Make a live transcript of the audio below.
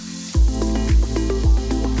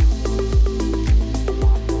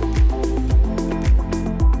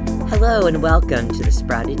Hello and welcome to the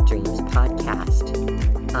Sprouted Dreams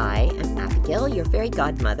podcast. I am Abigail, your fairy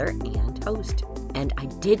godmother and host. And I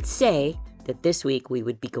did say that this week we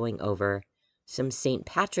would be going over some St.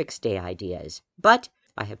 Patrick's Day ideas, but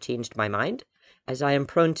I have changed my mind, as I am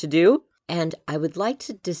prone to do, and I would like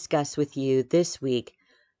to discuss with you this week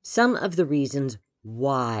some of the reasons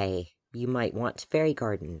why you might want to fairy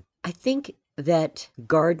garden. I think that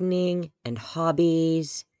gardening and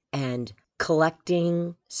hobbies and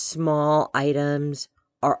collecting small items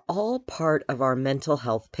are all part of our mental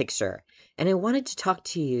health picture. And I wanted to talk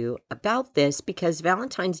to you about this because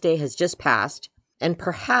Valentine's Day has just passed, and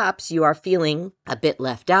perhaps you are feeling a bit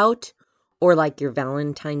left out, or like your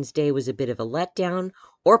Valentine's Day was a bit of a letdown,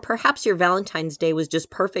 or perhaps your Valentine's Day was just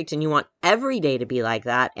perfect and you want every day to be like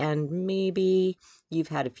that, and maybe you've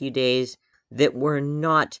had a few days that were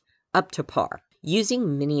not up to par.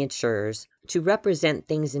 Using miniatures to represent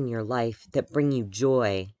things in your life that bring you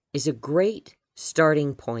joy is a great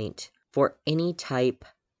starting point for any type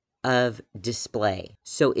of display.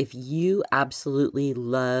 So if you absolutely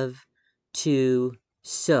love to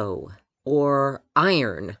sew or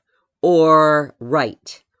iron or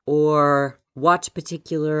write or watch a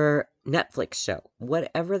particular Netflix show,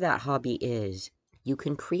 whatever that hobby is, you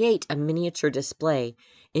can create a miniature display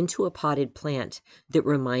into a potted plant that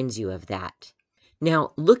reminds you of that.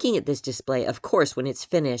 Now, looking at this display, of course, when it's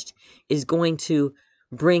finished, is going to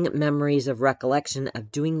bring memories of recollection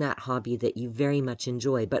of doing that hobby that you very much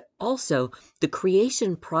enjoy. But also, the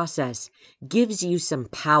creation process gives you some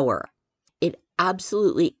power. It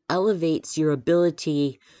absolutely elevates your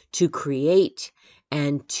ability to create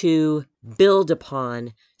and to build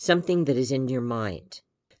upon something that is in your mind.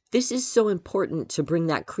 This is so important to bring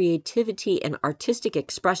that creativity and artistic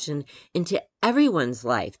expression into everyone's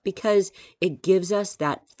life because it gives us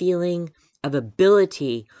that feeling of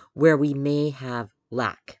ability where we may have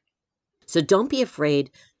lack. So don't be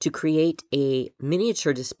afraid to create a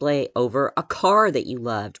miniature display over a car that you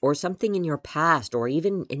loved or something in your past or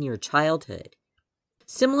even in your childhood.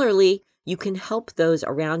 Similarly, you can help those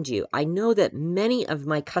around you. I know that many of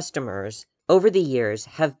my customers over the years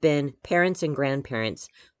have been parents and grandparents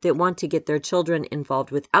that want to get their children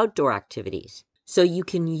involved with outdoor activities. So you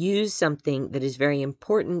can use something that is very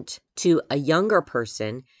important to a younger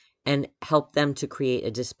person and help them to create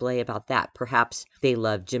a display about that. Perhaps they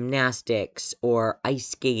love gymnastics or ice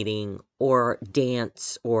skating or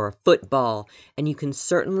dance or football, and you can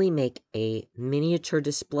certainly make a miniature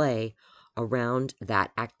display around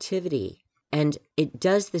that activity. And it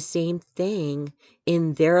does the same thing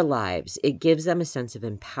in their lives. It gives them a sense of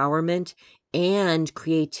empowerment and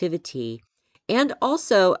creativity and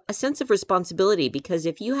also a sense of responsibility, because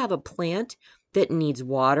if you have a plant that needs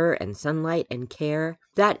water and sunlight and care,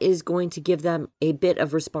 that is going to give them a bit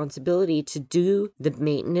of responsibility to do the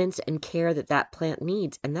maintenance and care that that plant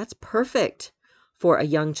needs. And that's perfect for a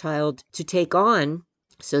young child to take on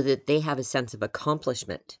so that they have a sense of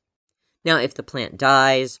accomplishment. Now, if the plant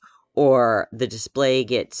dies or the display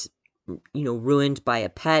gets, ruined by a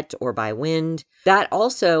pet or by wind, that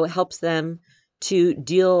also helps them to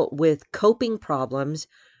deal with coping problems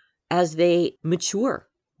as they mature,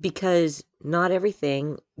 because not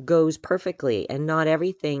everything goes perfectly and not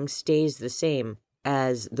everything stays the same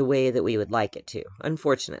as the way that we would like it to,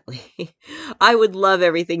 unfortunately. I would love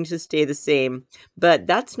everything to stay the same, but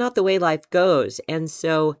that's not the way life goes. And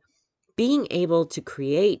so being able to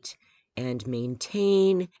create and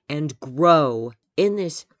maintain and grow in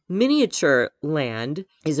this miniature land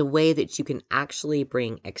is a way that you can actually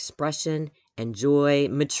bring expression and joy,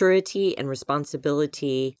 maturity and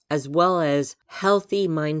responsibility, as well as healthy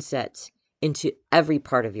mindsets into every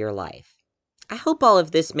part of your life. I hope all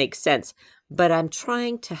of this makes sense, but I'm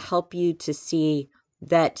trying to help you to see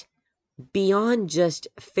that beyond just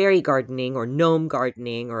fairy gardening or gnome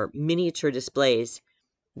gardening or miniature displays,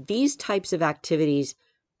 these types of activities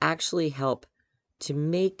actually help to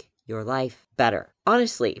make your life better.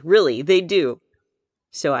 Honestly, really, they do.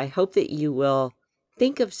 So I hope that you will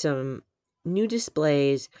think of some new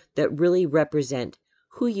displays that really represent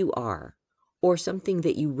who you are or something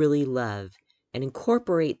that you really love and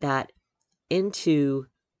incorporate that into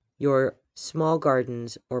your small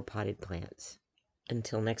gardens or potted plants.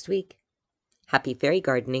 Until next week, happy fairy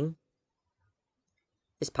gardening.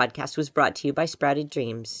 This podcast was brought to you by Sprouted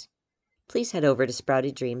Dreams. Please head over to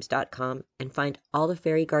sprouteddreams.com and find all the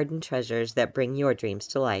fairy garden treasures that bring your dreams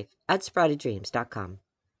to life at sprouteddreams.com.